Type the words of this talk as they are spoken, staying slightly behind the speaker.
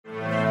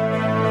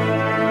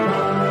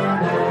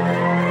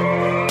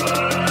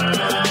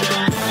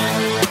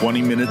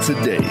20 minutes a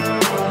day,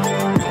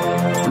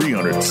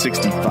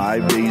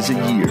 365 days a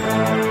year.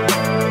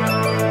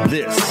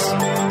 This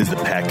is the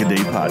Pack-A-Day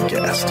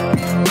Podcast.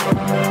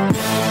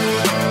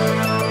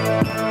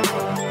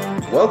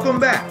 Welcome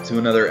back to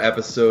another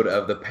episode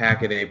of the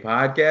Pack-A-Day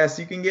Podcast.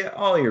 You can get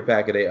all your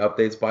Pack-A-Day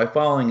updates by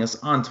following us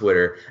on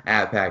Twitter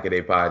at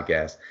Pack-A-Day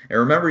Podcast. And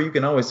remember, you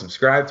can always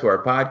subscribe to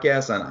our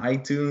podcast on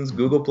iTunes,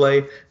 Google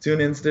Play,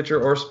 TuneIn,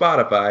 Stitcher, or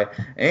Spotify.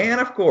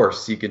 And of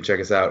course, you can check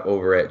us out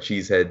over at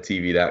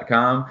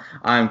cheeseheadtv.com.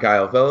 I'm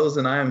Kyle Fellows,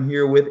 and I am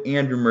here with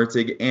Andrew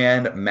Mertig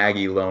and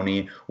Maggie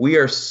Loney. We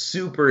are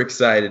super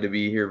excited to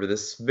be here for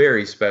this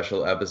very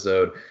special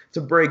episode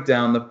to break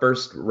down the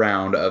first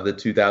round of the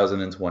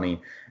 2020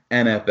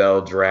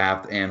 NFL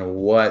draft, and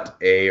what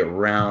a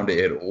round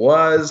it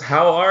was.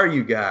 How are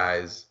you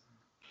guys?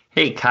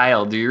 Hey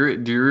Kyle, do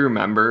you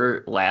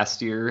remember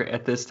last year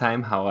at this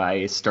time how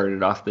I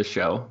started off the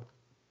show?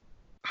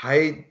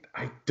 I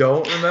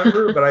don't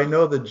remember, but I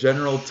know the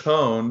general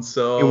tone.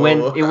 So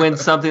it went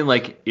something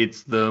like,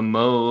 "It's the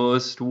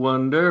most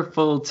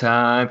wonderful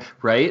time,"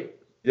 right?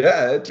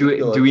 Yeah. Do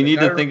we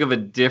need to think of a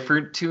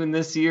different tune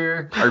this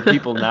year? Are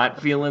people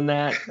not feeling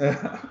that?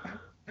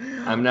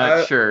 I'm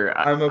not sure.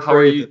 I'm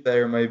afraid that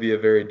there might be a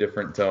very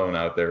different tone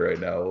out there right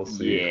now. We'll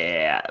see.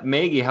 Yeah.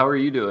 Maggie, how are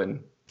you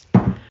doing?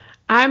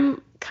 I'm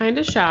kind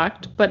of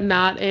shocked, but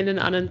not in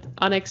an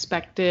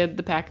unexpected,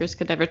 the Packers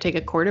could never take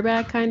a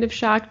quarterback kind of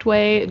shocked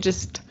way.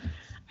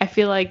 I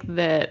feel like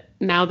that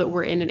now that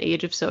we're in an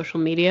age of social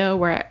media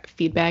where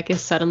feedback is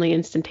suddenly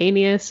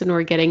instantaneous and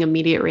we're getting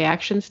immediate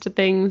reactions to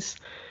things,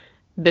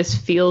 this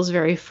feels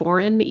very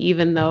foreign,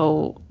 even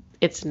though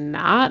it's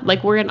not.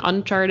 Like, we're in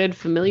uncharted,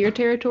 familiar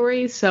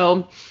territory.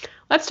 So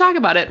let's talk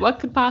about it. What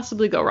could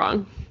possibly go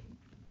wrong?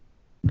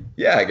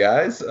 Yeah,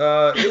 guys,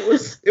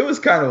 it was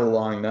kind of a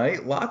long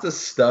night. Lots of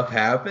stuff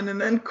happened,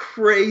 and then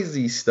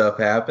crazy stuff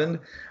happened.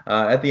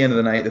 At the end of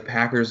the night, the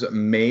Packers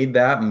made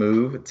that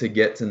move to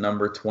get to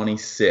number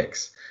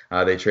 26.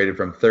 They traded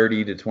from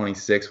 30 to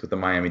 26 with the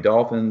Miami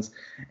Dolphins,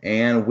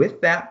 and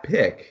with that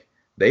pick,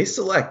 they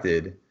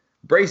selected,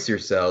 brace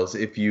yourselves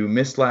if you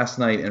missed last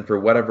night and for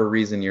whatever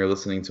reason you're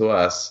listening to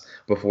us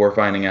before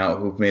finding out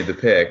who made the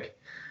pick,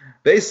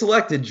 they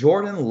selected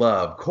Jordan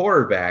Love,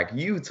 quarterback,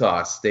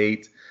 Utah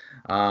State.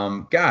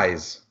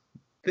 Guys,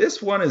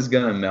 this one is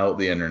going to melt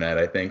the internet,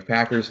 I think.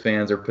 Packers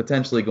fans are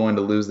potentially going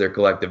to lose their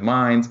collective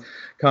minds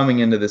coming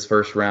into this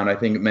first round. I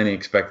think many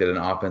expected an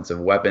offensive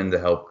weapon to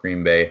help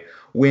Green Bay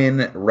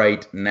win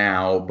right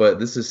now, but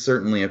this is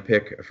certainly a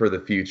pick for the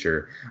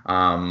future.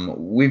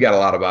 We've got a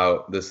lot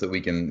about this that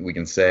we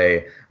can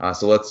say,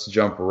 so let's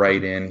jump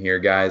right in here,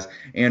 guys.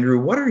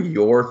 Andrew, what are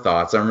your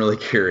thoughts? I'm really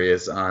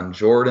curious on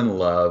Jordan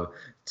Love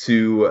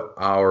to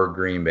our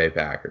Green Bay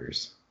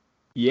Packers.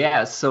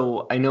 Yeah,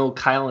 so I know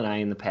Kyle and I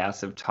in the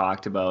past have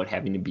talked about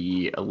having to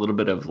be a little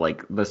bit of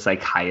like the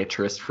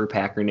psychiatrist for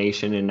Packer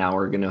Nation, and now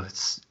we're going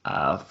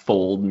to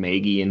fold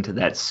Maggie into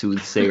that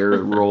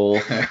soothsayer role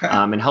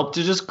and help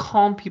to just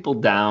calm people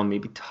down,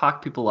 maybe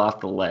talk people off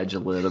the ledge a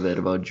little bit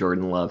about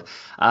Jordan Love.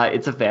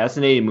 It's a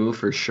fascinating move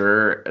for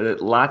sure.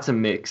 Lots of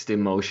mixed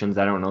emotions.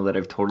 I don't know that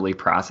I've totally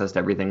processed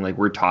everything. Like,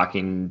 we're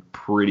talking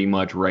pretty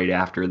much right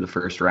after the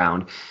first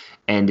round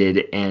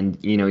ended, and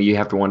you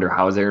have to wonder,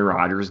 how is Aaron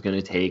Rodgers going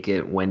to take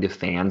it? When do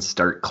fans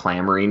start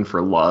clamoring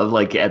for Love?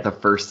 Like, at the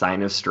first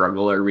sign of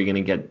struggle, are we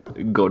going to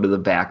go to the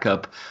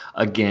backup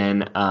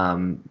again?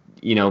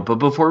 But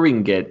before we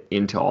can get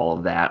into all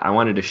of that, I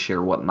wanted to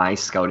share what my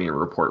scouting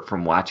report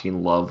from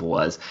watching Love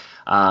was,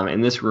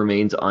 and this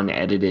remains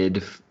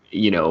unedited,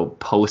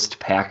 post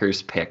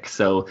Packers pick.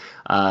 So,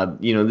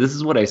 this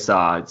is what I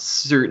saw. It's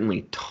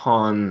certainly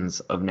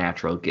tons of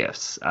natural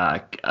gifts,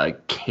 a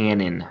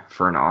cannon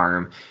for an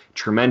arm,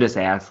 tremendous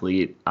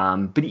athlete.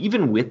 But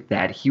even with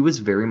that, he was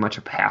very much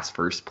a pass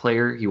first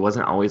player. He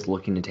wasn't always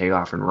looking to take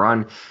off and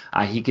run.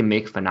 He can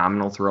make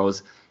phenomenal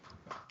throws,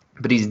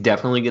 but he's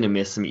definitely going to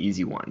miss some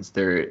easy ones.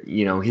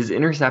 His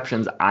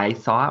interceptions, I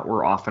thought,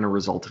 were often a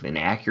result of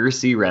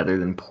inaccuracy rather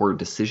than poor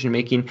decision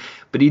making,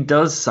 but he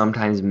does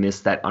sometimes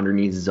miss that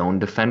underneath zone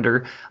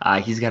defender.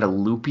 He's got a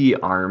loopy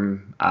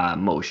arm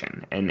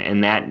motion,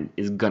 and that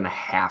is going to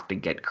have to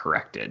get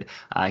corrected.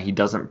 He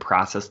doesn't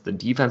process the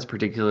defense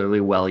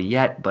particularly well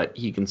yet, but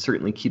he can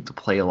certainly keep the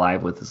play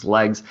alive with his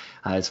legs.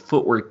 His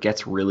footwork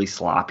gets really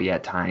sloppy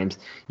at times.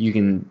 You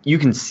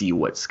can see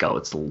what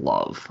scouts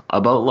love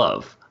about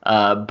Love.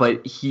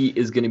 But he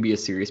is going to be a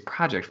serious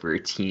project for a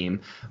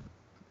team.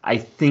 I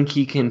think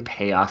he can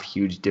pay off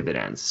huge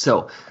dividends.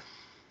 So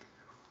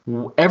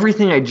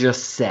everything I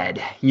just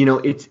said,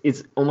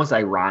 it's almost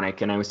ironic.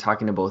 And I was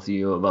talking to both of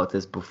you about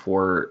this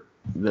before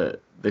the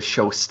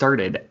show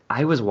started.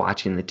 I was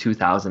watching the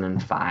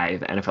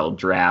 2005 NFL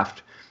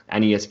draft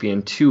on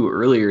ESPN2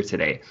 earlier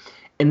today,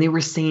 and they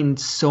were saying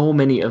so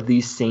many of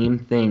these same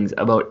things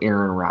about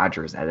Aaron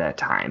Rodgers at that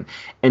time.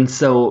 And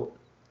so,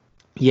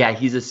 yeah,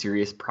 he's a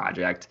serious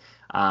project.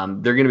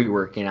 They're going to be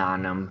working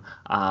on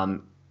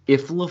him.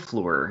 if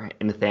LaFleur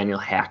and Nathaniel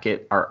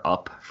Hackett are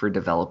up for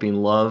developing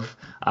Love,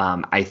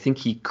 I think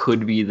he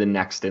could be the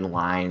next in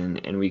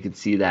line, and we could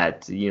see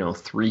that,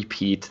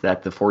 three-peat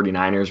that the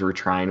 49ers were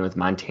trying with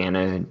Montana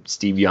and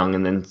Steve Young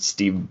and then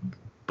Steve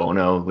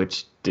Bono,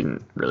 which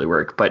didn't really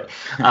work. But,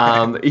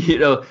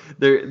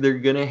 they're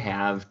going to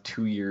have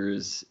 2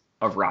 years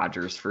of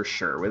Rodgers for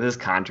sure with his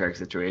contract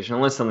situation,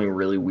 unless something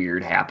really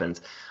weird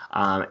happens.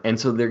 And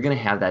so they're going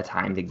to have that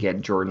time to get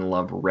Jordan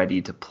Love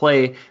ready to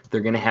play. They're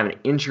going to have an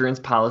insurance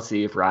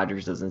policy if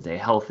Rodgers doesn't stay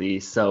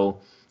healthy. So,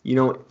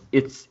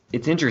 it's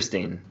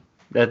interesting.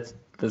 That's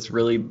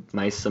really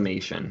my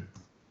summation.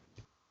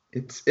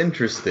 It's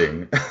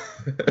interesting.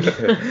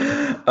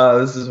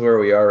 This is where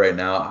we are right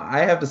now. I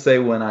have to say,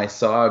 when I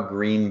saw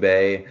Green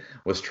Bay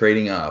was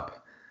trading up,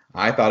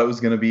 I thought it was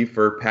going to be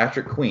for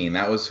Patrick Queen.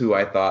 That was who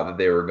I thought that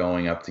they were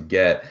going up to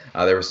get.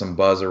 There was some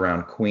buzz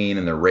around Queen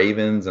and the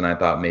Ravens, and I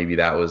thought maybe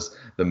that was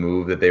the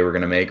move that they were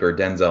going to make, or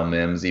Denzel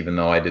Mims, even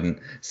though I didn't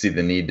see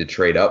the need to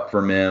trade up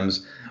for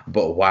Mims.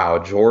 But wow,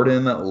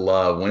 Jordan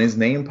Love, when his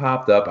name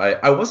popped up,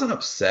 I wasn't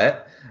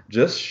upset,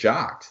 just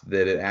shocked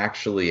that it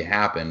actually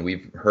happened.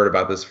 We've heard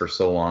about this for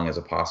so long as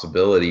a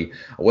possibility.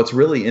 What's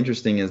really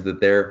interesting is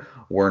that there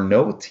were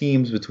no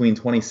teams between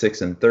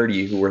 26 and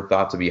 30 who were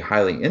thought to be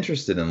highly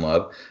interested in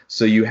Love.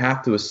 So you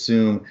have to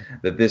assume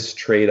that this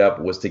trade up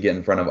was to get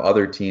in front of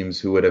other teams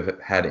who would have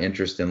had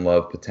interest in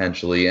Love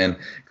potentially. And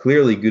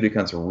clearly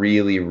Gutekunst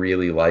really,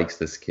 really likes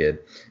this kid.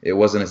 It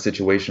wasn't a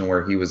situation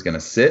where he was going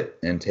to sit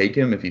and take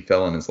him if he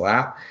fell in his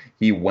lap.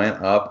 He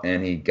went up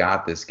and he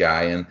got this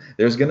guy. And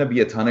there's going to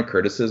be a ton of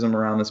criticism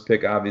around this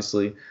pick,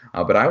 obviously.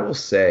 But I will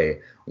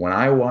say, when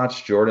I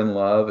watched Jordan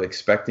Love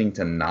expecting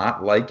to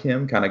not like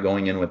him, kind of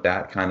going in with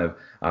that kind of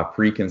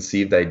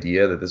preconceived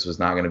idea that this was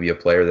not going to be a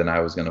player that I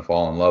was going to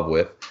fall in love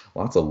with.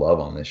 Lots of love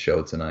on this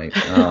show tonight.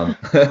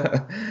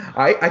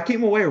 I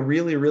came away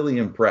really, really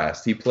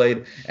impressed. He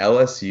played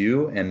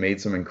LSU and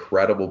made some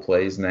incredible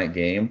plays in that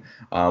game.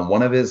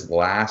 One of his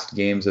last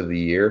games of the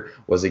year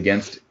was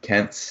against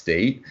Kent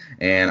State,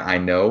 and I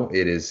know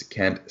it is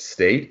Kent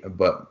State,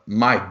 but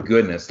my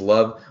goodness,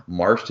 Love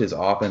marched his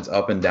offense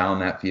up and down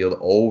that field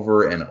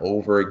over and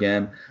over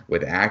again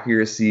with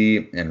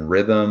accuracy and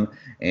rhythm,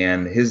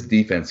 and his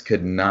defense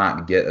could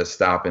not get a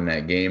stop in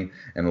that game,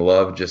 and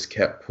Love just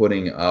kept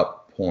putting up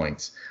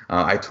points.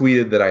 I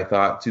tweeted that I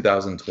thought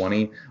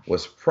 2020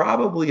 was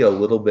probably a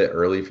little bit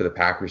early for the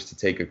Packers to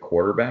take a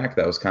quarterback.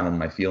 That was kind of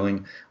my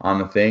feeling on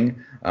the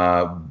thing.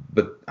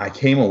 But I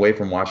came away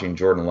from watching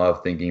Jordan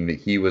Love thinking that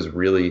he was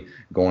really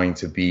going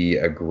to be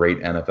a great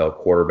NFL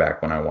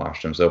quarterback when I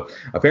watched him. So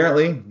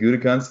apparently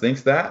Gutekunst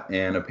thinks that,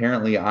 and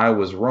apparently I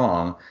was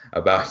wrong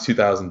about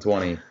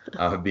 2020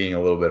 being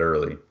a little bit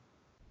early.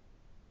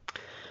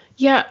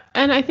 Yeah,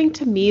 and I think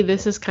to me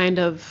this is kind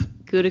of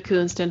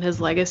Gutekunst and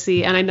his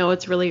legacy, and I know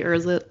it's really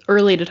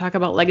early to talk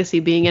about legacy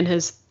being in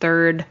his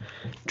third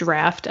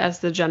draft as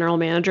the general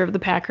manager of the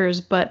Packers,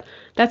 but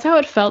that's how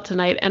it felt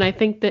tonight. And I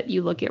think that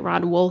you look at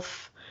Ron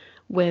Wolf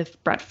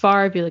with Brett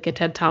Favre, you look at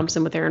Ted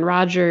Thompson with Aaron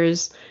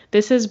Rodgers,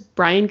 this is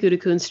Brian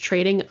Gutekunst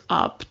trading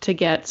up to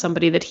get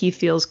somebody that he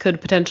feels could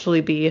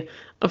potentially be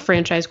a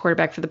franchise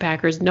quarterback for the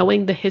Packers,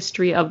 knowing the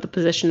history of the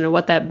position and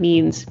what that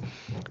means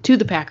to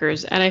the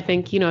Packers. And I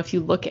think, if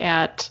you look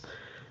at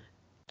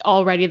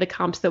already the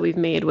comps that we've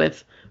made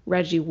with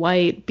Reggie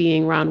White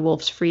being Ron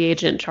Wolf's free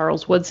agent,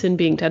 Charles Woodson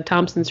being Ted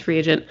Thompson's free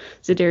agent,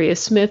 Zadarius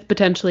Smith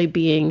potentially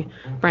being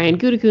Brian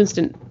Gutekunst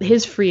and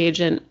his free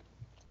agent,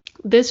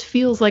 this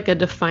feels like a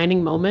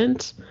defining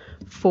moment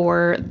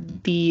for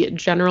the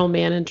general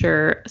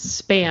manager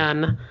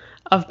span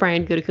of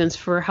Brian Gutekunst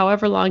for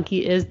however long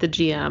he is the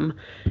GM.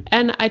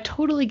 And I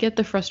totally get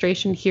the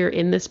frustration here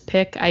in this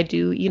pick. I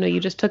do, you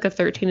just took a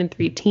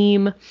 13-3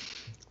 team,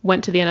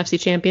 went to the NFC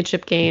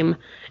Championship game,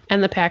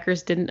 and the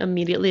Packers didn't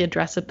immediately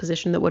address a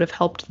position that would have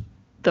helped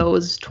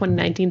those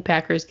 2019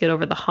 Packers get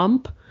over the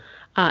hump.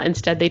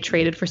 Instead, they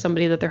traded for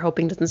somebody that they're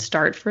hoping doesn't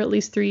start for at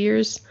least 3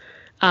 years.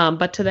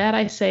 But to that,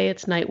 I say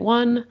it's night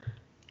one.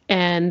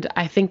 And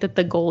I think that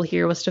the goal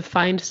here was to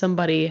find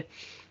somebody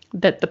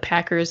that the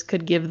Packers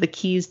could give the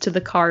keys to the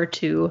car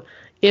to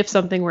if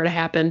something were to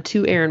happen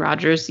to Aaron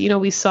Rodgers.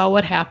 We saw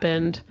what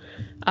happened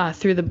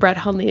through the Brett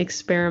Hundley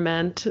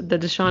experiment, the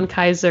Deshaun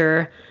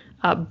Kaiser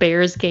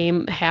Bears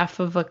game, half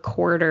of a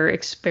quarter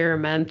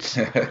experiment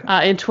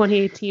in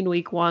 2018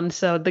 week one.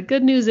 So the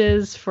good news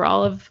is for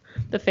all of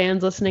the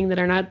fans listening that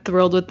are not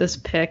thrilled with this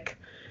pick,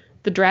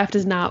 the draft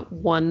is not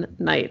one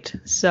night.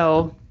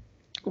 So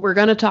we're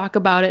going to talk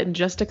about it in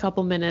just a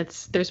couple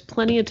minutes. There's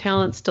plenty of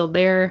talent still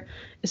there,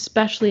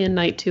 especially in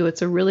night two.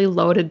 It's a really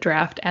loaded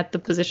draft at the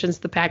positions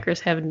the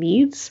Packers have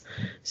needs.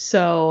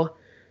 So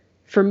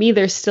for me,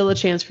 there's still a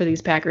chance for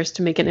these Packers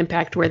to make an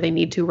impact where they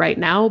need to right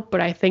now.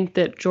 But I think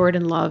that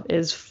Jordan Love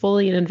is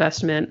fully an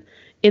investment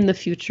in the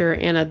future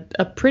and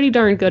a pretty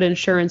darn good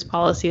insurance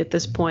policy at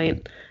this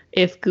point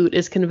if Goot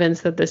is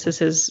convinced that this is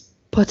his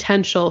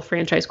potential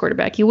franchise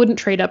quarterback. You wouldn't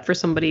trade up for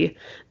somebody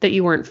that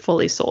you weren't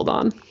fully sold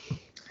on.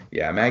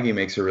 Yeah, Maggie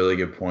makes a really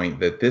good point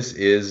that this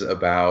is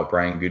about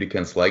Brian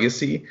Gutekunst's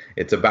legacy.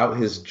 It's about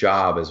his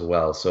job as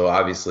well. So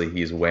obviously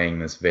he's weighing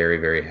this very,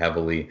 very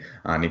heavily.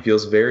 And he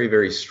feels very,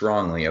 very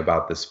strongly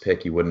about this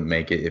pick. He wouldn't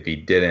make it if he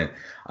didn't.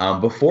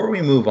 Before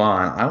we move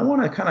on, I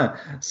want to kind of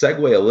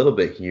segue a little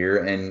bit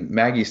here. And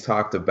Maggie's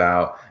talked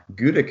about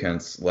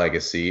Gutekunst's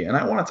legacy, and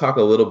I want to talk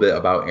a little bit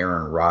about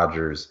Aaron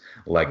Rodgers'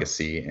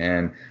 legacy,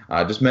 and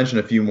just mention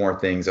a few more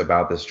things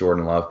about this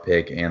Jordan Love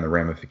pick and the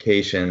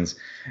ramifications.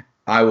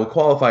 I will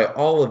qualify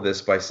all of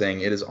this by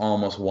saying it is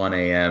almost 1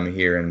 a.m.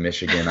 here in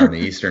Michigan on the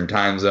Eastern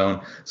time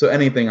zone. So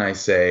anything I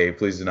say,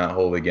 please do not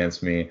hold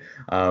against me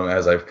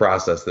as I've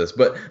processed this.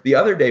 But the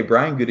other day,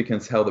 Brian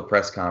Gutekunst held a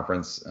press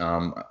conference,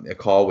 a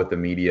call with the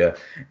media,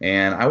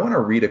 and I want to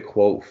read a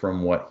quote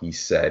from what he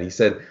said. He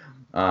said,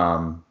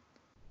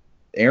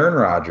 Aaron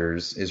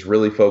Rodgers is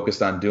really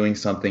focused on doing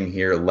something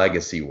here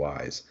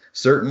legacy-wise.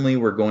 Certainly,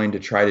 we're going to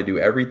try to do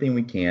everything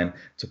we can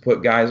to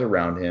put guys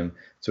around him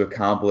to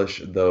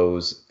accomplish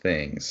those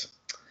things.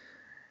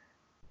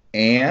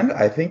 And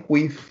I think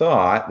we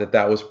thought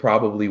that was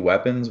probably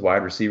weapons,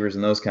 wide receivers,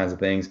 and those kinds of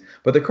things.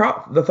 But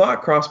the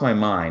thought crossed my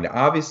mind.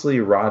 Obviously,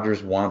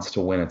 Rodgers wants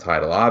to win a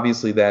title.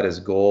 Obviously, that is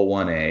goal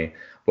 1A.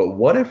 But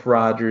what if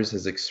Rodgers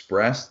has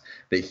expressed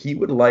that he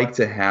would like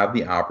to have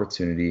the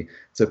opportunity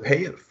to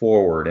pay it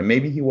forward? And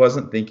maybe he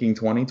wasn't thinking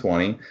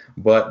 2020,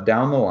 but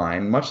down the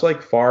line, much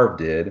like Favre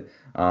did,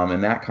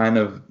 in that kind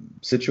of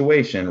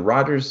situation,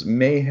 Rodgers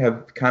may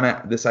have kind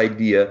of this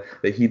idea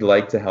that he'd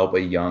like to help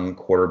a young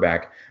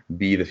quarterback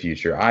be the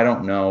future. I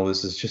don't know.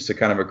 This is just a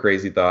kind of a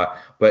crazy thought.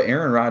 But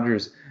Aaron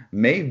Rodgers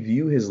may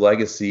view his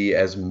legacy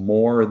as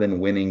more than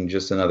winning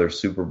just another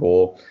Super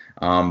Bowl,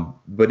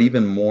 but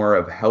even more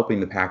of helping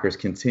the Packers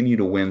continue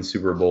to win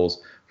Super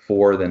Bowls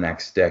for the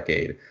next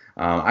decade.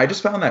 I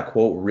just found that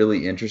quote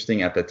really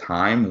interesting at the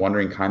time,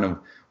 wondering kind of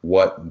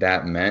what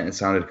that meant. It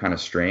sounded kind of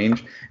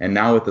strange. And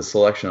now with the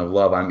selection of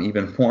Love, I'm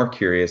even more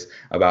curious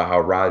about how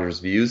Rodgers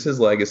views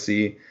his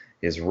legacy,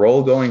 his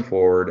role going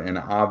forward, and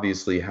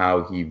obviously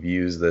how he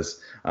views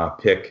this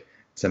pick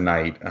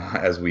tonight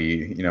as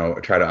we,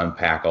 try to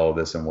unpack all of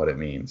this and what it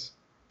means.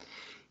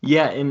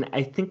 Yeah, and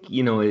I think,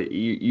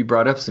 you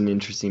brought up some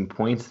interesting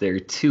points there,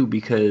 too,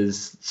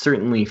 because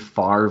certainly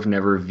Favre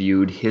never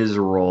viewed his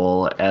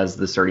role as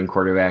the starting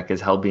quarterback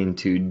as helping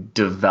to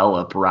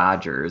develop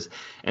Rodgers.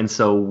 And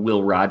so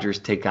will Rodgers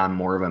take on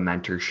more of a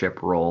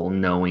mentorship role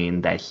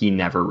knowing that he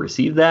never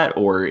received that,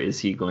 or is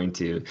he going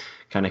to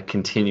kind of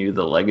continue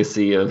the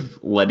legacy of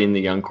letting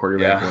the young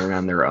quarterback learn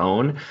on their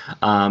own?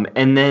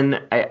 And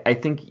then I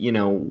think,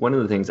 one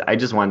of the things I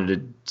just wanted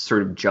to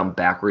sort of jump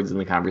backwards in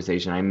the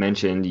conversation. I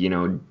mentioned,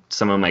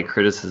 some of my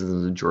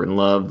criticisms of Jordan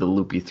Love, the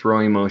loopy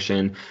throwing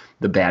motion,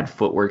 the bad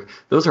footwork.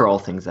 Those are all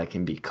things that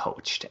can be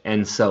coached.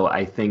 And so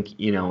I think,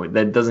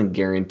 that doesn't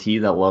guarantee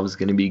that Love's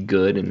going to be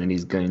good and that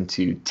he's going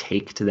to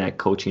take to that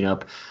coaching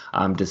up.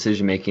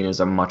 Decision making is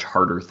a much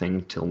harder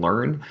thing to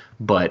learn,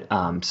 but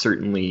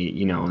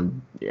certainly,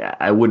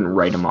 I wouldn't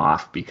write him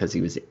off because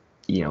he was,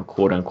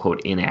 quote unquote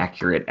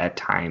inaccurate at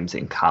times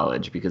in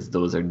college, because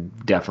those are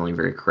definitely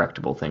very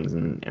correctable things,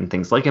 and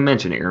things like I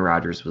mentioned, Aaron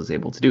Rodgers was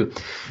able to do.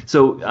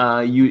 So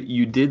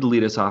you did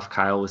lead us off,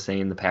 Kyle, was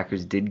saying the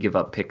Packers did give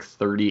up pick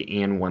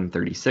 30 and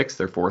 136,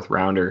 their fourth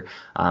rounder,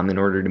 in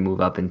order to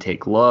move up and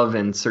take Love.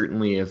 And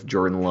certainly if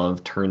Jordan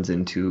Love turns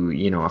into,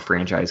 a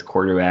franchise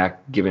quarterback,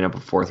 giving up a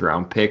fourth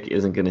round pick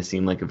isn't going to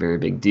seem like a very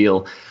big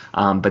deal.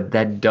 But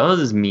that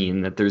does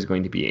mean that there's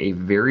going to be a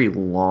very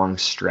long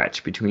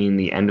stretch between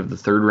the end of the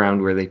third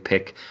round, where they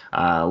pick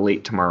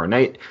late tomorrow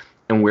night,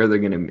 and where they're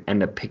going to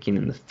end up picking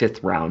in the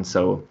fifth round.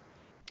 So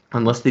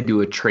unless they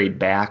do a trade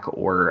back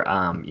or,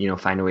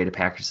 find a way to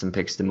package some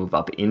picks to move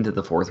up into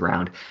the fourth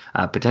round,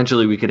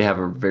 potentially we could have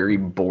a very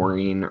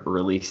boring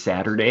early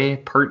Saturday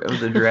part of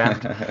the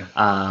draft.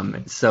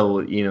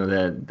 So,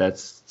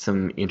 that's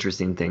some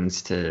interesting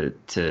things to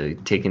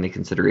take into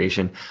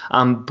consideration.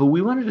 But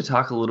we wanted to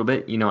talk a little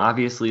bit,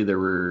 obviously there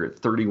were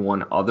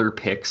 31 other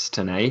picks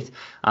tonight,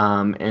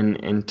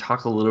 and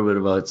talk a little bit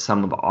about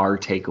some of our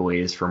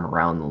takeaways from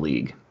around the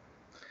league.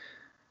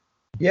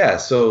 Yeah,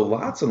 so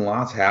lots and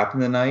lots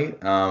happened tonight.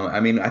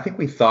 I think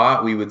we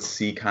thought we would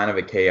see kind of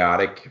a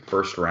chaotic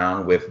first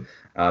round with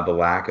the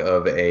lack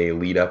of a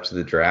lead up to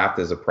the draft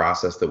as a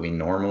process that we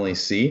normally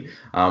see.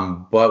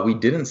 But we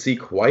didn't see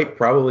quite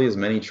probably as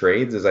many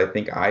trades as I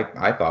think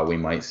I thought we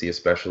might see,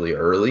 especially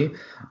early.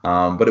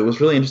 But it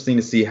was really interesting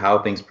to see how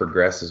things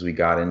progressed as we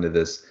got into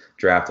this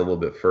draft a little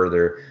bit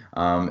further.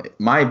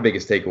 My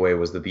biggest takeaway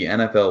was that the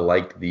NFL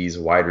liked these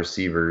wide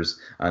receivers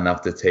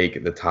enough to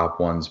take the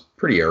top ones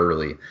pretty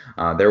early.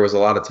 There was a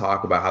lot of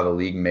talk about how the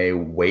league may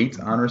wait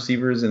on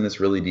receivers in this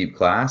really deep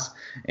class.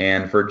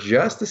 And for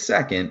just a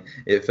second,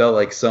 it felt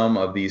like some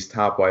of these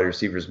top wide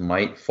receivers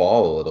might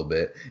fall a little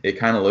bit. It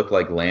kind of looked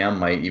like Lamb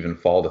might even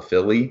fall to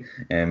Philly,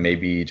 and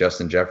maybe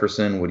Justin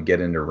Jefferson would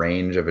get into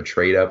range of a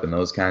trade up and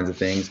those kinds of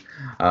things.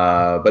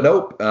 But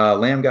nope,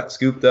 Lamb got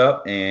scooped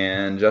up,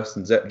 and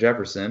Justin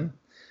Jefferson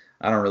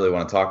I don't really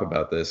want to talk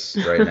about this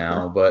right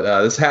now,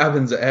 but this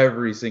happens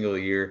every single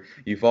year.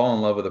 You fall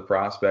in love with a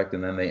prospect,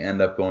 and then they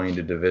end up going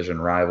to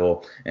division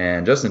rival.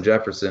 And Justin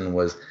Jefferson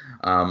was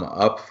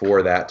up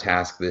for that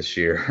task this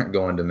year,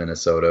 going to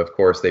Minnesota. Of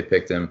course, they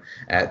picked him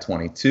at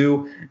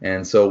 22.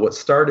 And so what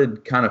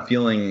started kind of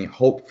feeling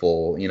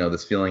hopeful,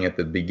 this feeling at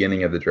the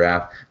beginning of the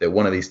draft that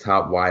one of these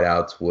top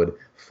wideouts would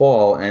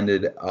fall,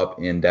 ended up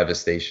in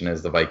devastation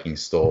as the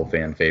Vikings stole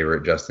fan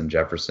favorite Justin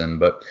Jefferson.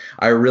 But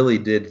I really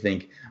did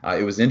think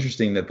it was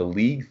interesting that the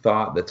league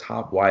thought the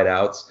top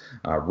wideouts,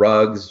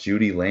 Ruggs,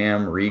 Jeudy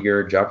Lamb,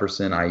 Rieger,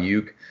 Jefferson,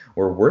 Ayuk,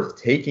 were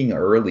worth taking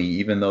early,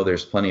 even though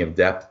there's plenty of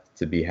depth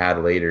to be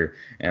had later.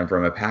 And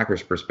from a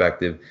Packers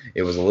perspective,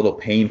 it was a little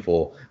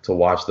painful to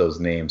watch those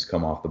names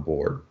come off the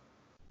board.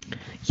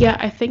 Yeah,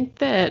 I think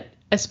that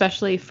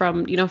especially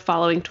from,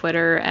 following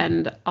Twitter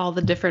and all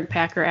the different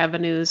Packer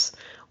avenues,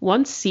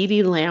 once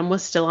CeeDee Lamb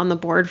was still on the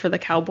board for the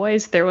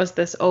Cowboys, there was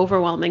this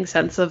overwhelming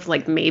sense of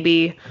like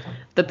maybe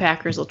the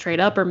Packers will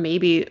trade up, or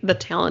maybe the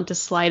talent is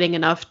sliding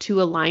enough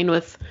to align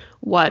with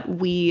what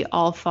we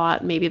all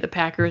thought maybe the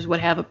Packers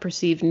would have a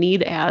perceived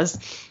need as.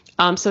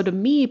 So to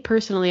me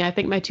personally, I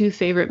think my two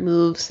favorite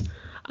moves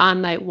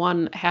on night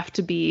one have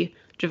to be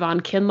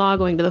Javon Kinlaw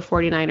going to the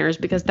 49ers,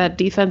 because that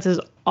defense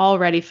is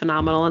already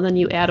phenomenal. And then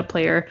you add a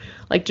player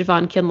like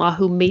Javon Kinlaw,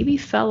 who maybe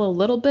fell a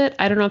little bit.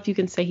 I don't know if you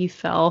can say he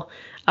fell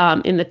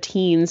in the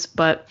teens,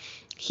 but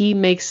he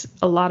makes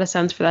a lot of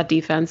sense for that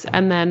defense.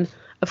 And then,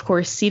 of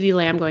course, CeeDee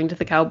Lamb going to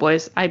the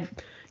Cowboys. I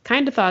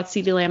kind of thought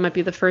CeeDee Lamb might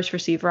be the first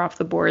receiver off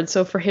the board.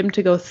 So for him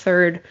to go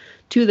third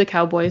to the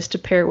Cowboys to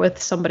pair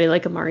with somebody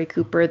like Amari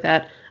Cooper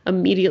that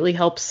immediately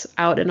helps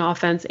out in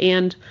offense,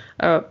 and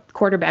a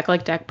quarterback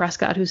like Dak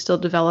Prescott who's still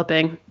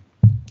developing.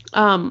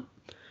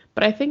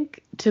 But I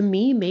think, to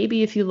me,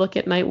 maybe if you look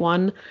at night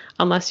one,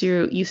 unless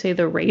you say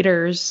the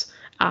Raiders,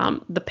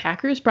 the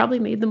Packers probably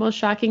made the most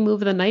shocking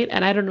move of the night.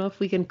 And I don't know if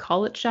we can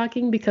call it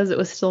shocking because it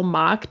was still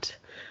mocked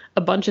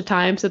a bunch of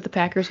times that the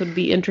Packers would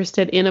be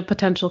interested in a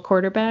potential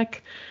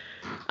quarterback.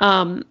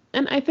 And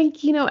I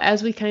think,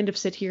 as we kind of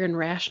sit here and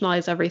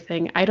rationalize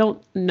everything, I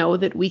don't know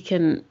that we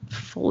can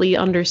fully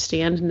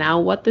understand now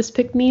what this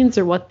pick means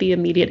or what the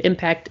immediate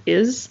impact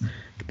is,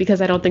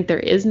 because I don't think there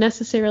is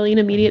necessarily an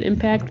immediate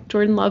impact,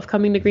 Jordan Love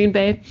coming to Green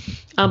Bay.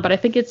 But I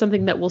think it's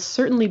something that we'll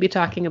certainly be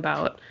talking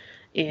about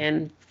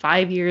in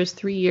 5 years,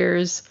 3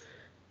 years,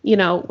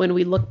 when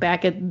we look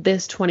back at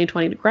this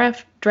 2020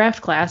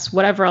 draft class,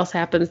 whatever else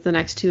happens the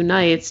next two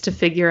nights, to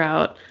figure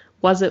out,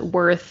 was it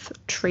worth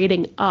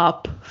trading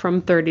up from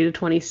 30 to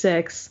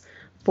 26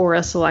 for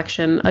a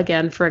selection,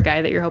 again, for a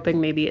guy that you're hoping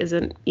maybe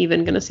isn't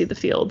even going to see the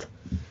field?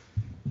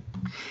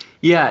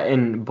 Yeah,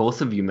 and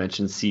both of you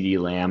mentioned CeeDee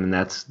Lamb, and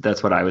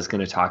that's what I was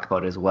going to talk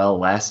about as well.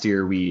 Last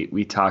year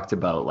we talked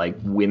about like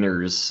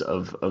winners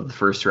of the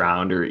first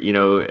round,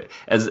 or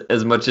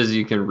as much as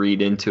you can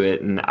read into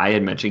it. And I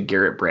had mentioned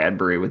Garrett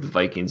Bradbury with the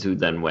Vikings, who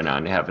then went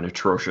on to have an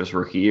atrocious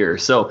rookie year.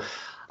 So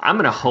I'm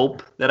going to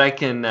hope that I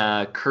can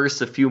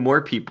curse a few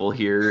more people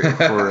here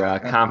for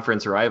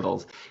conference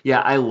rivals. Yeah,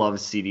 I love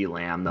CeeDee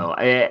Lamb, though.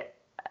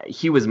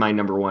 He was my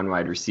number one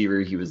wide receiver.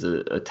 He was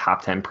a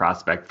top 10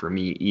 prospect for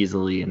me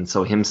easily. And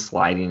so him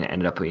sliding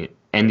and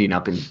ending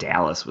up in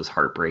Dallas was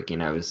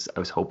heartbreaking. I was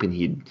hoping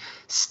he'd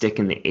stick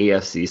in the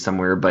AFC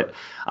somewhere, but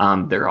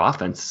their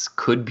offense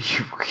could be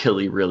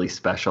really, really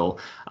special.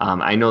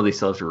 I know they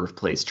still have to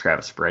replace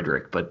Travis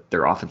Frederick, but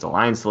their offensive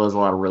line still has a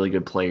lot of really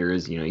good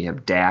players. You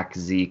have Dak,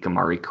 Zeke,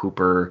 Amari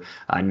Cooper,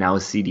 now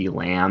CeeDee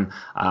Lamb.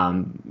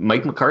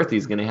 Mike McCarthy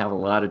is going to have a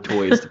lot of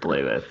toys to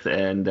play with,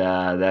 and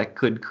that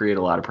could create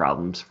a lot of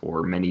problems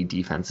for many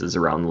defenses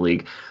around the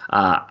league.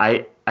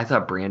 I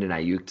thought Brandon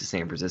Ayuk to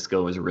San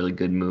Francisco was a really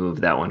good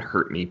move. That one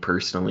hurt me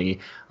personally.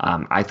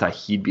 I thought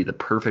he'd be the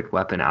perfect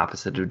weapon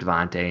opposite of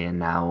Devontae, and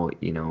now,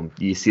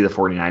 you see the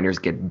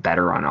 49ers get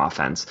better on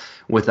offense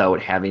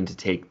without having to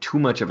take too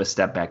much of a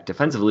step back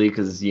defensively,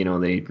 because,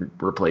 they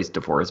replaced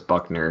DeForest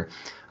Buckner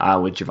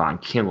with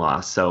Javon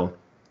Kinlaw. So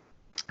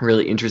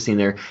really interesting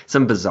there.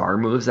 Some bizarre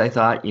moves, I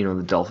thought.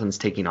 The Dolphins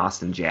taking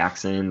Austin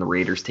Jackson, the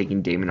Raiders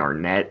taking Damon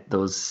Arnett.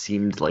 Those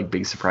seemed like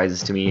big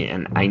surprises to me,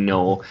 and I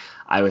know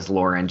I was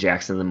lower on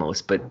Jackson the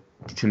most, but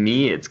to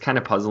me, it's kind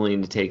of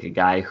puzzling to take a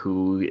guy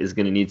who is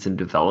going to need some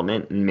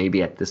development and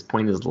maybe at this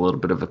point is a little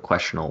bit of a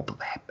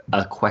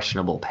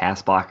questionable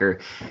pass blocker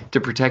to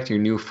protect your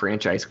new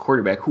franchise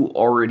quarterback who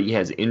already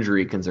has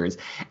injury concerns.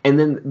 And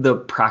then the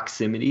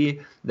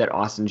proximity that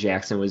Austin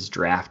Jackson was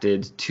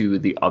drafted to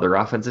the other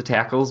offensive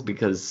tackles,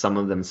 because some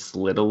of them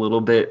slid a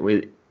little bit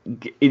with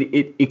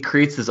it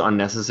creates this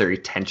unnecessary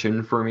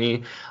tension for me.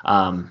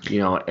 Him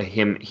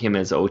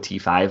as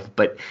OT5,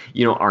 but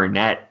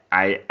Arnett,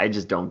 I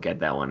just don't get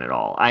that one at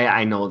all.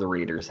 I know the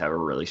Raiders have a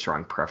really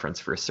strong preference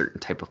for a certain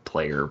type of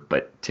player,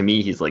 but to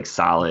me, he's like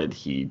solid.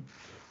 He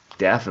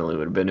definitely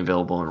would have been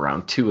available in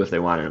round 2 if they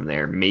wanted him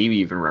there, maybe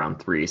even round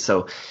 3.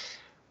 So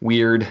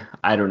weird.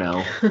 I don't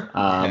know.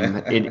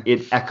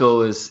 It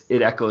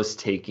echoes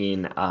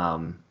taking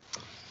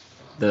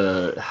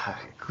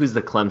who's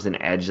the Clemson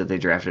edge that they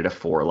drafted a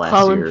 4 last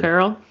year? Clelin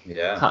Ferrell.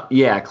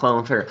 Yeah,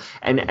 Clelin Ferrell.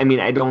 And I mean,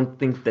 I don't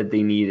think that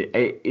they need.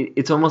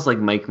 It's almost like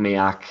Mike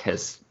Mayock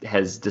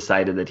has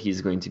decided that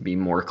he's going to be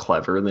more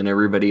clever than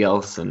everybody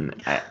else, and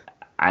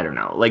I don't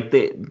know. Like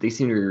they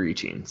seem to be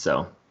reaching.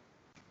 So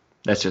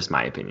that's just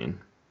my opinion.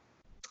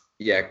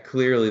 Yeah,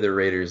 clearly the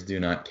Raiders do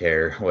not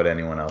care what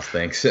anyone else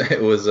thinks.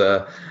 It was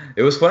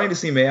funny to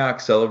see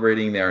Mayock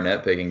celebrating the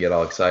Arnett pick and get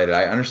all excited.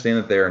 I understand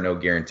that there are no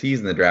guarantees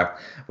in the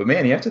draft, but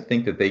man, you have to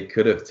think that they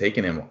could have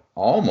taken him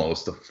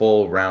almost a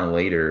full round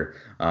later,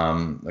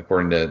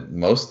 according to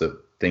most of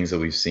the things that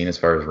we've seen as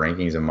far as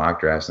rankings and mock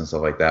drafts and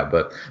stuff like that.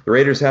 But the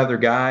Raiders have their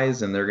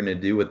guys, and they're going to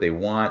do what they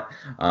want.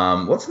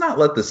 Let's not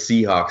let the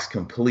Seahawks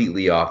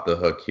completely off the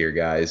hook here,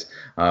 guys.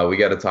 We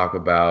got to talk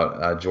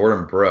about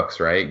Jordan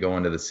Brooks, right,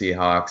 going to the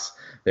Seahawks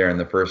there in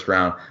the first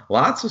round.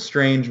 Lots of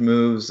strange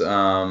moves.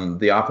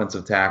 The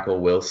offensive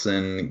tackle,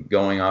 Wilson,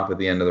 going off at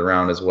the end of the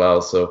round as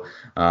well. So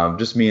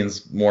just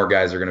means more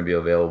guys are going to be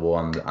available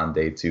on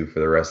day 2 for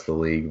the rest of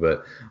the league.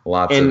 But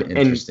lots of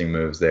interesting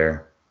moves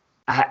there.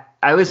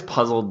 I was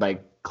puzzled by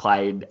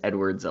Clyde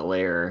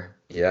Edwards-Helaire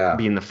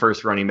being the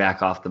first running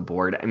back off the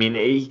board. I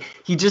mean,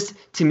 he just,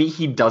 to me,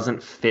 he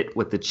doesn't fit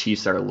what the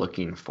Chiefs are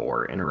looking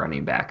for in a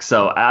running back.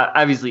 So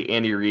obviously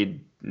Andy Reid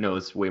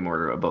knows way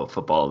more about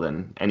football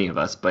than any of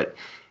us, but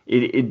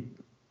it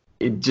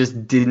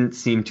just didn't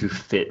seem to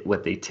fit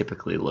what they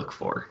typically look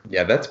for.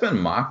 Yeah, that's been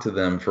mocked to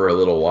them for a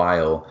little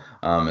while,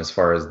 as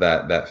far as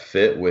that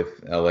fit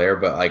with Helaire.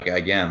 But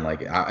again,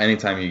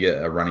 anytime you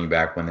get a running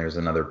back when there's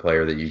another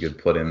player that you could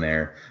put in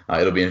there,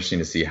 it'll be interesting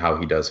to see how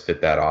he does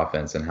fit that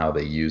offense and how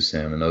they use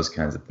him and those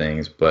kinds of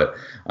things. But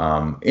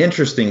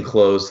interesting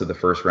close to the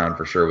first round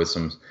for sure, with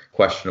some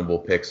questionable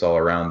picks all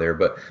around there.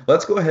 But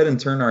let's go ahead and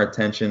turn our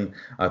attention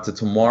to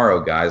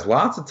tomorrow, guys.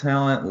 Lots of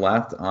talent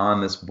left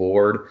on this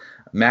board.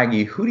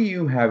 Maggie, who do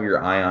you have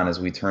your eye on as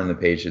we turn the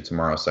page to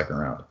tomorrow's second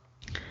round?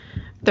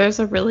 There's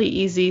a really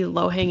easy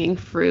low-hanging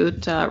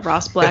fruit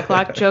Ross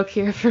Blacklock joke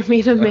here for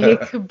me to make,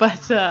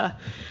 but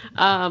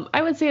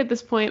I would say at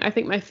this point, I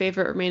think my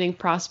favorite remaining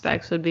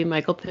prospects would be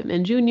Michael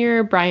Pittman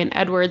Jr., Bryan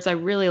Edwards. I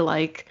really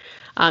like,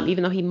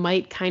 even though he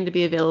might kind of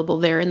be available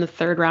there in the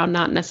third round,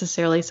 not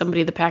necessarily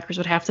somebody the Packers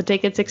would have to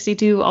take at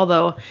 62,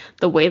 although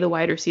the way the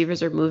wide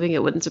receivers are moving,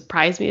 it wouldn't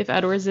surprise me if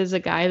Edwards is a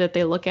guy that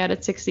they look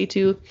at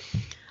 62.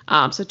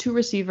 So 2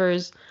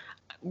 receivers.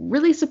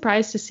 Really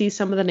surprised to see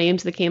some of the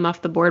names that came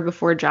off the board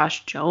before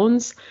Josh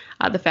Jones.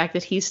 The fact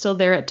that he's still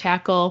there at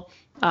tackle.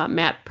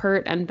 Matt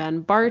Pert and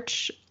Ben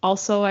Barch.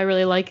 Also, I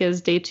really like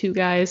as day 2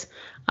 guys.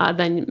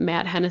 Then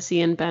Matt Hennessy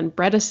and Ben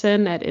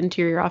Bredesen at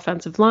interior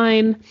offensive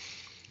line.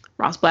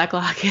 Ross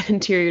Blacklock at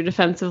interior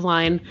defensive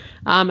line.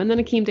 And then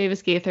Akeem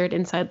Davis-Gaither at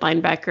inside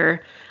linebacker.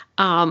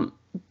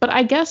 But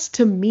I guess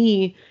to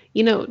me,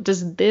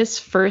 does this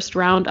first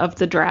round of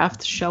the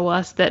draft show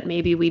us that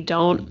maybe we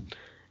don't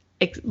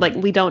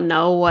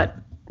know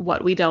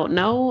what we don't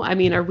know? I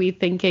mean, are we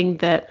thinking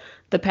that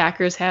the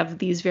Packers have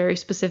these very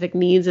specific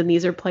needs and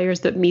these are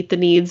players that meet the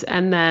needs,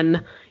 and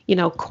then,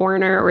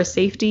 corner or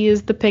safety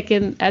is the pick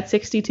at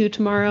 62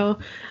 tomorrow?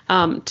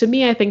 To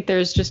me, I think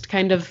there's just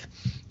kind of,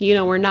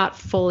 we're not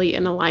fully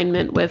in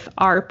alignment with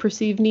our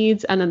perceived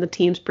needs and then the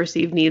team's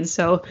perceived needs.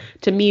 So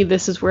to me,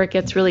 this is where it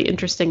gets really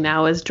interesting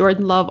now, as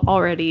Jordan Love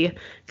already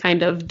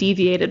kind of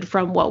deviated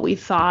from what we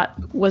thought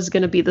was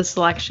going to be the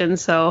selection.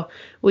 So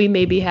we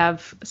maybe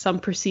have some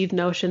perceived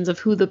notions of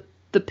who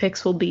the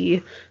picks will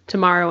be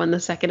tomorrow in the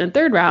second and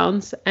third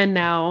rounds. And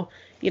now,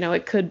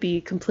 it could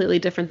be completely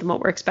different than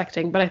what we're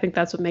expecting. But I think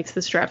that's what makes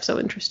this draft so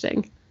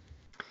interesting.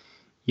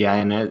 Yeah,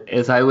 and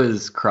as I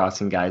was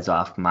crossing guys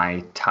off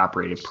my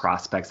top-rated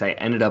prospects, I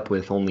ended up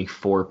with only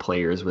 4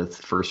 players with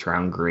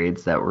first-round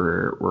grades that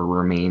were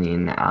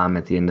remaining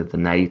at the end of the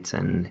night,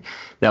 and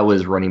that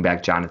was running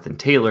back Jonathan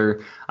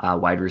Taylor,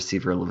 wide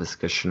receiver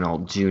Laviska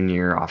Shenault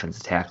Jr.,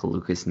 offensive tackle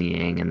Lucas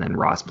Niang, and then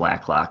Ross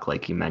Blacklock,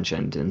 like you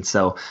mentioned. And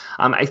so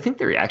I think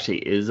there actually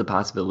is a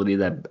possibility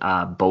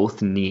that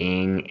both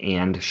Niang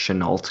and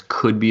Shenault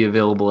could be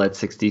available at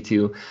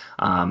 62.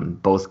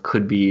 Both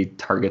could be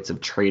targets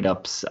of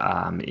trade-ups,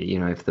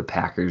 if the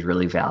Packers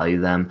really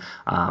value them.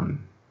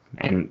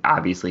 And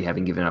obviously,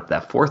 having given up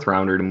that 4th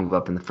rounder to move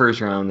up in the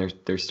first round,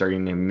 they're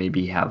starting to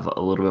maybe have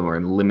a little bit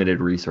more limited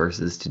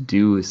resources to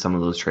do some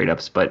of those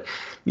trade-ups. But,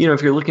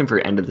 if you're looking for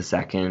end of the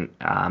second,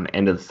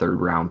 end of the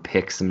third round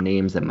picks, some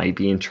names that might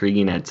be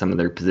intriguing at some of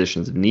their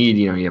positions of need,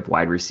 you have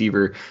wide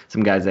receiver,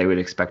 some guys I would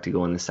expect to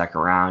go in the second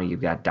round. You've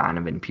got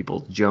Donovan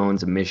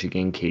Peoples-Jones of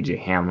Michigan,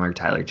 KJ Hamler,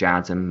 Tyler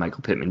Johnson,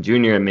 Michael Pittman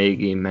Jr.,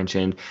 Maggie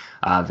mentioned,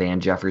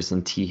 Van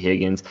Jefferson, T.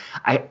 Higgins.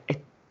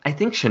 I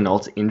think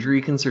Shenault's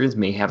injury concerns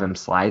may have him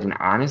slide, and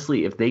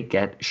honestly, if they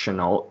get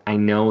Shenault, I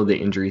know the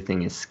injury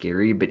thing is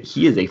scary, but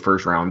he is a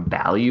first-round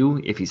value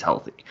if he's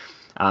healthy.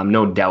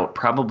 No doubt,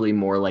 probably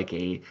more like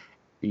a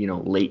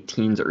late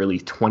teens, early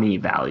 20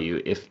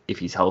 value if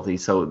he's healthy,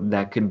 so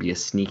that could be a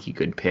sneaky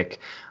good pick,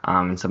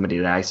 and somebody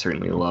that I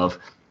certainly love.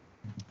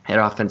 At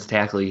offense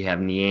tackle, you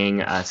have Niang,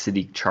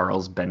 Sadiq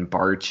Charles, Ben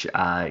Barch.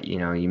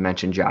 You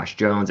mentioned Josh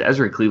Jones.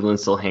 Ezra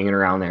Cleveland's still hanging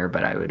around there,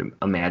 but I would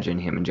imagine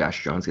him and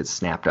Josh Jones get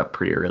snapped up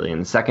pretty early in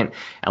the second.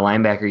 At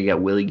linebacker, you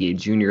got Willie Gay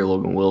Jr.,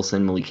 Logan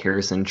Wilson, Malik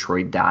Harrison,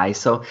 Troy Dye.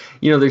 So,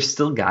 there's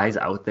still guys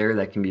out there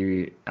that can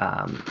be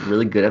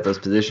really good at those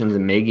positions.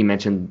 And Maggie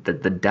mentioned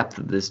that the depth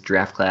of this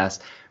draft class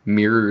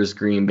mirrors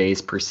Green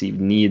Bay's perceived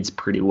needs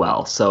pretty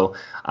well. So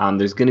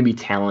there's going to be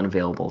talent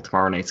available.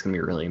 Tomorrow night's going to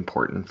be really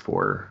important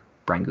for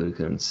Brian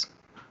Gutekunst.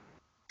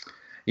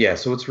 Yeah,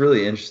 so what's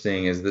really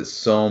interesting is that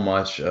so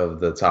much of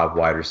the top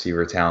wide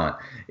receiver talent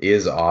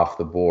is off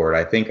the board.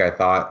 I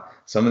thought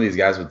some of these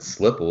guys would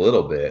slip a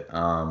little bit.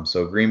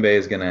 So Green Bay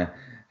is going to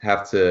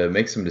have to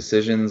make some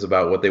decisions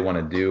about what they want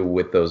to do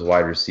with those wide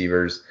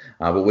receivers.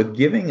 But with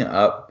giving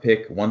up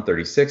pick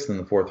 136 in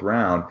the fourth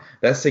round,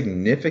 that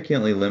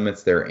significantly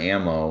limits their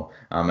ammo,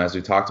 as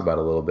we talked about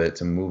a little bit,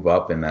 to move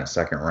up in that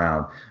second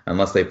round,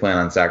 unless they plan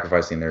on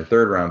sacrificing their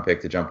third round pick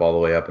to jump all the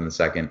way up in the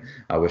second,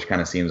 which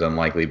kind of seems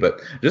unlikely.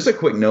 But just a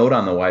quick note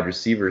on the wide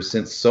receivers,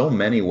 since so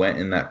many went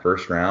in that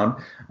first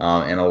round,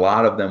 and a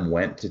lot of them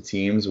went to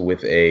teams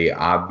with a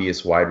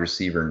obvious wide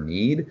receiver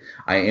need,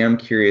 I am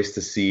curious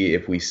to see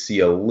if we see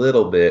a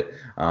little bit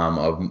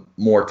of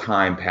more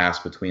time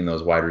passed between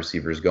those wide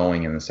receivers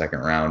going in the second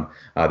round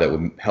that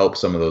would help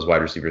some of those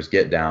wide receivers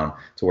get down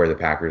to where the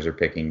Packers are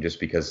picking, just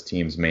because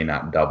teams may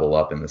not double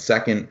up in the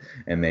second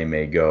and they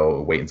may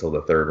wait until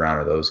the third round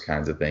or those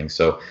kinds of things.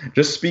 So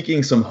just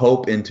speaking some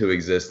hope into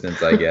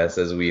existence, I guess,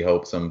 as we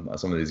hope some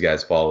of these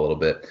guys fall a little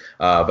bit.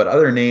 But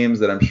other names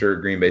that I'm sure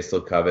Green Bay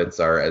still covets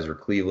are Ezra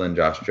Cleveland,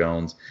 Josh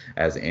Jones,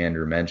 as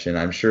Andrew mentioned.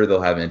 I'm sure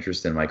they'll have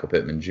interest in Michael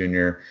Pittman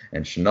Jr.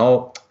 and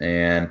Shenault,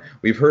 and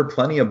we've heard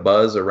plenty of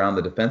buzz around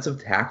the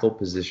defensive tackle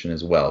position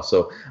as well.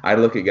 So I'd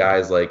look at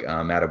guys like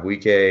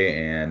Madubuike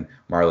and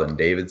Marlon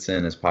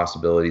Davidson as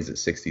possibilities at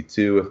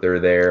 62 if they're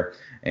there.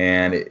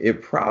 And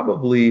it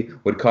probably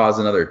would cause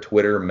another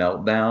Twitter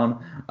meltdown,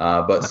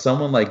 but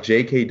someone like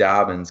J.K.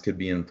 Dobbins could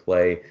be in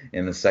play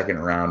in the second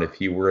round if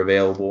he were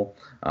available.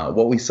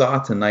 What we saw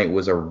tonight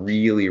was a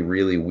really,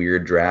 really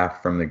weird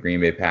draft from the Green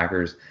Bay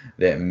Packers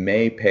that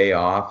may pay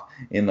off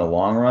in the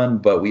long run,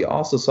 but we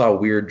also saw a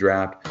weird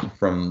draft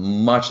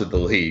from much of the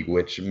league,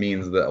 which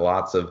means that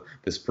lots of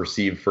this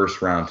perceived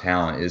first-round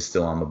talent is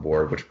still on the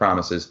board, which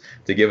promises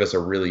to give us a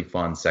really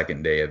fun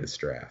second day of this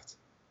draft.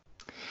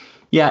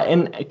 Yeah,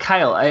 and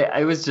Kyle,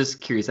 I was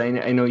just curious. I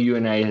know you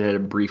and I had a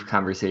brief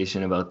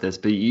conversation about this,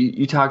 but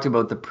you talked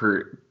about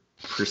the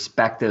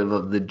perspective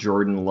of the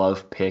Jordan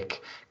Love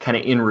pick kind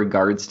of in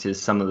regards to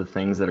some of the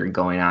things that are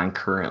going on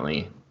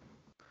currently.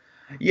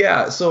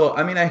 Yeah, so,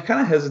 I mean, I kind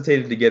of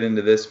hesitated to get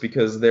into this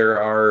because there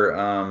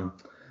are,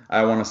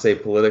 I want to say,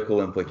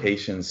 political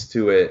implications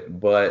to it,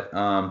 but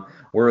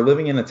we're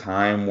living in a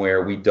time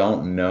where we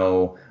don't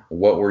know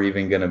what we're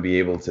even going to be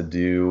able to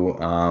do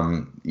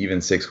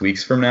even 6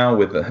 weeks from now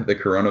with the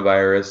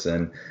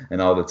coronavirus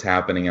and all that's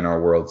happening in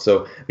our world.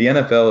 So the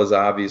NFL is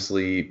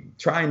obviously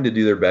trying to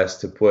do their best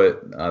to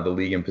put the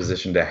league in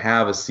position to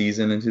have a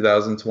season in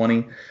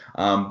 2020.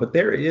 But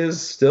there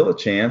is still a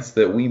chance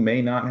that we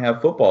may not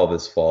have football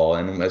this fall.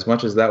 And as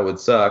much as that would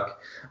suck,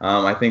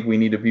 I think we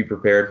need to be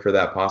prepared for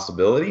that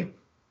possibility,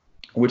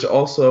 which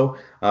also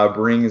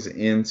brings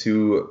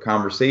into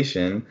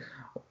conversation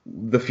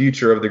the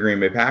future of the Green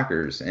Bay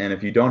Packers. And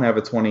if you don't have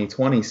a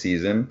 2020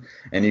 season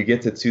and you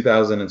get to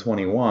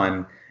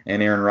 2021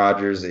 and Aaron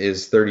Rodgers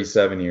is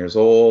 37 years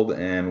old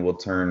and will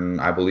turn,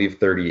 I believe,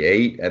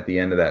 38 at the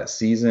end of that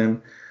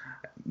season,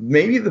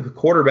 maybe the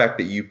quarterback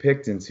that you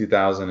picked in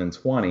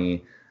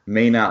 2020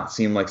 may not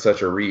seem like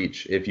such a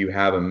reach if you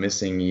have a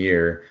missing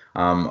year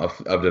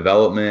of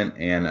development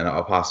and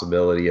a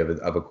possibility of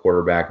a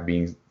quarterback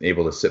being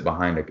able to sit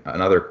behind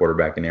another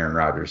quarterback in Aaron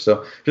Rodgers.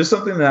 So just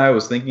something that I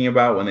was thinking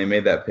about when they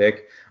made that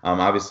pick.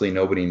 Obviously,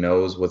 nobody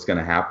knows what's going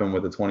to happen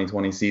with the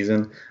 2020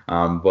 season,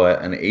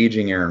 but an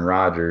aging Aaron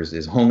Rodgers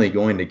is only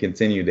going to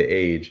continue to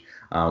age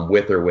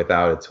with or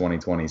without a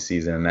 2020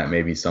 season, and that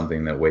may be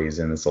something that weighs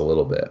in this a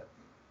little bit.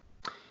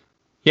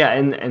 Yeah,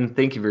 and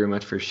thank you very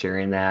much for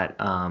sharing that.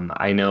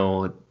 I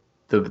know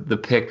the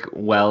pick,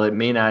 while it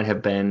may not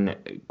have been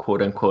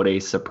quote unquote a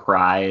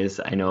surprise,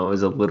 I know it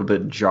was a little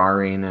bit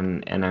jarring,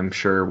 and I'm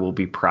sure we'll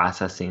be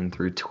processing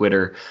through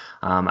Twitter.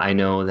 I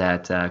know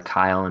that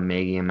Kyle and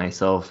Maggie and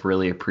myself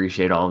really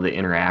appreciate all the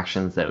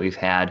interactions that we've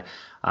had.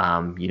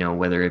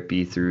 Whether it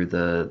be through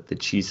the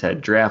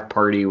Cheesehead draft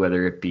party,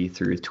 whether it be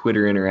through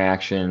Twitter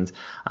interactions,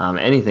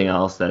 anything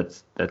else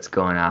that's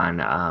going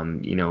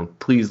on,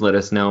 please let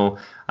us know,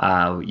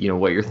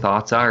 what your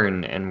thoughts are,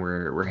 and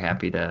we're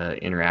happy to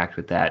interact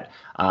with that.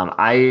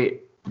 I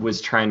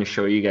was trying to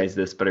show you guys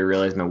this, but I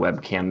realized my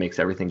webcam makes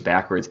everything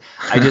backwards.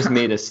 I just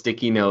made a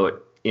sticky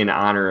note in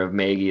honor of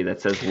Maggie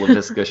that says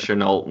Laviska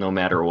Shenault no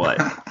matter what.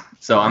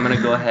 So I'm going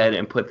to go ahead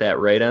and put that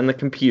right on the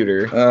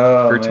computer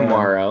for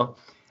tomorrow.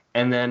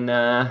 And then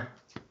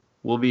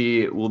we'll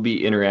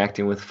be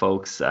interacting with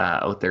folks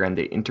out there on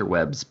the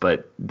interwebs.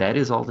 But that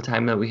is all the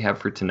time that we have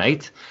for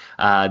tonight.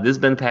 This has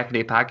been the Pack a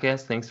Day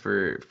Podcast. Thanks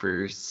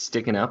for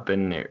sticking up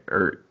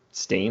or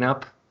staying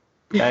up.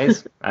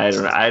 guys? I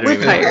don't We're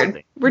even tired.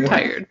 know. We're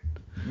tired.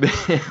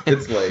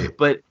 It's late.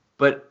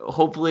 But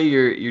hopefully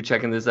you're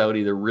checking this out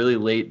either really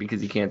late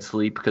because you can't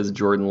sleep because of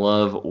Jordan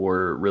Love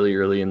or really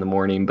early in the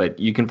morning. But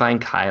you can find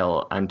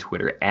Kyle on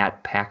Twitter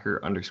at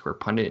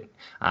Packer_pundit.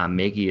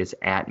 Maggie is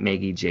at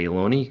Maggie J.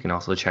 Loney. You can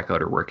also check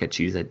out her work at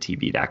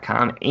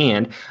ChooseAtTV.com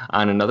and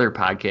on another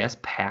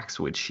podcast, Pax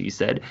What She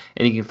Said.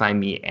 And you can find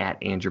me at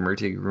Andrew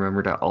Mertig.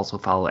 Remember to also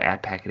follow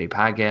at Packaday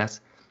Podcast.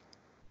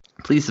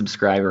 Please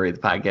subscribe or rate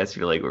the podcast if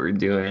you like what we're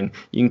doing.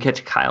 You can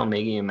catch Kyle,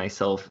 Maggie, and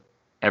myself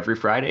every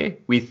Friday,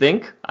 we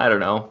think. I don't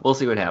know. We'll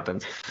see what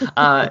happens.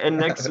 And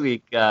next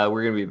week,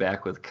 we're going to be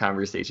back with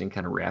conversation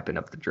kind of wrapping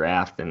up the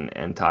draft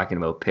and talking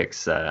about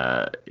picks,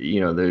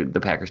 the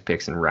Packers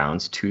picks in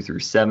rounds 2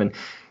 through 7.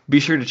 Be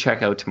sure to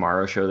check out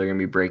tomorrow's show. They're going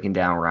to be breaking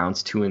down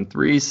rounds 2 and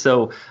 3.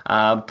 So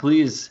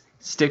please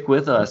stick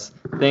with us.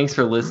 Thanks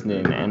for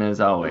listening. And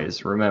as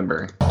always,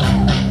 remember... Go,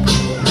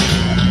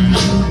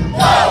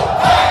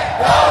 hey,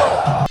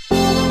 go!